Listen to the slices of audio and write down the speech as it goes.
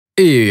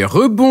Et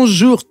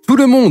rebonjour tout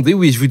le monde. Et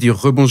oui, je vous dis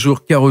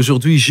rebonjour car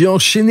aujourd'hui j'ai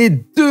enchaîné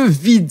 2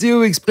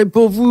 vidéos exprès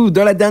pour vous.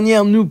 Dans la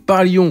dernière, nous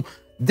parlions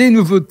des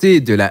nouveautés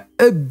de la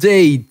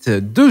update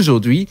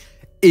d'aujourd'hui.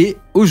 Et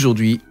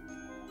aujourd'hui,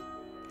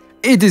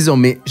 et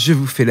désormais, je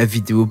vous fais la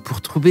vidéo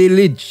pour trouver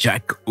les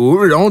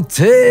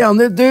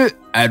jack-o'-lanternes de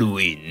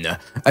Halloween.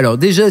 Alors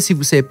déjà, si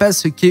vous ne savez pas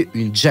ce qu'est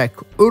une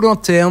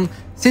jack-o'-lanterne,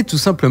 c'est tout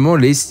simplement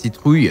les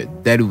citrouilles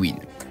d'Halloween.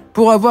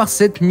 Pour avoir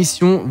cette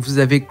mission, vous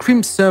avez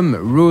Crimson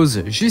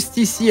Rose juste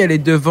ici, elle est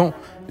devant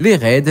les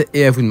raids et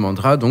elle vous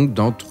demandera donc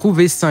d'en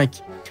trouver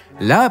 5.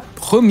 La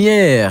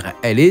première,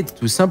 elle est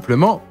tout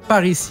simplement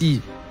par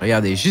ici.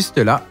 Regardez juste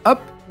là, hop,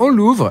 on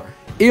l'ouvre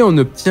et on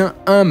obtient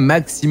un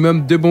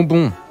maximum de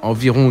bonbons.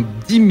 Environ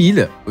 10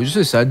 000,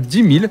 c'est ça,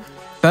 10 000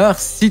 par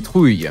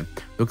citrouille.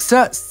 Donc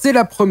ça, c'est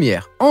la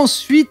première.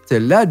 Ensuite,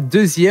 la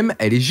deuxième,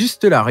 elle est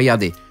juste là,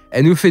 regardez.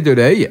 Elle nous fait de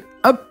l'œil.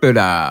 Hop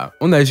là,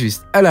 on a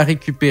juste à la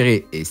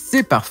récupérer et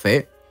c'est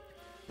parfait.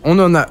 On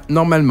en a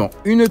normalement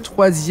une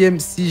troisième,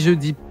 si je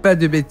dis pas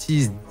de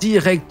bêtises,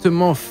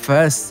 directement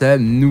face à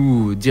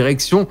nous.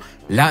 Direction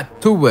la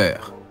Tower.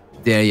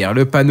 Derrière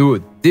le panneau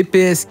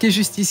DPS qui est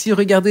juste ici,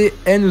 regardez,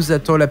 elle nous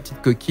attend la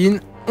petite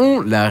coquine.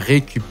 On la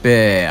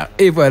récupère.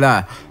 Et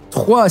voilà,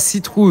 3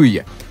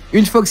 citrouilles.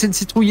 Une fois que cette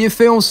citrouille est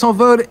faite, on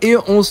s'envole et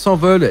on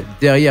s'envole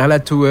derrière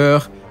la Tower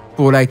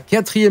pour la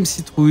 4e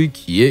citrouille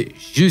qui est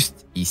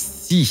juste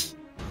ici.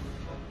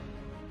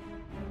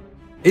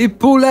 Et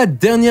pour la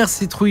dernière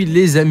citrouille,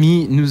 les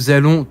amis, nous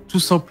allons tout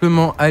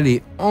simplement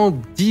aller en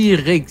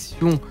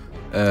direction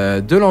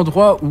de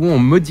l'endroit où on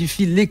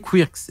modifie les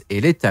quirks et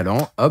les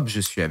talents. Hop,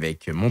 je suis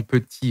avec mon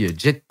petit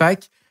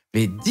jetpack.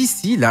 Mais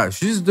d'ici, là,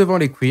 juste devant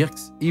les quirks,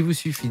 il vous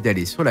suffit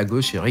d'aller sur la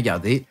gauche et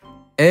regardez,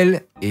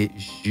 elle est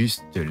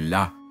juste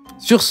là.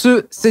 Sur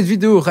ce, cette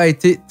vidéo aura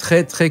été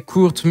très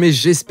courte, mais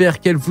j'espère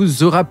qu'elle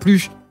vous aura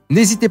plu.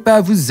 N'hésitez pas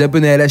à vous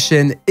abonner à la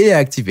chaîne et à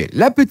activer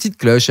la petite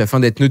cloche afin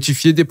d'être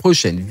notifié des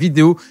prochaines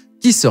vidéos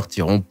qui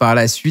sortiront par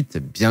la suite,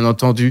 bien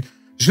entendu.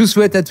 Je vous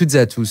souhaite à toutes et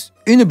à tous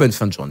une bonne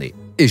fin de journée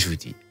et je vous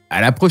dis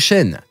à la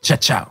prochaine. Ciao,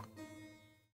 ciao!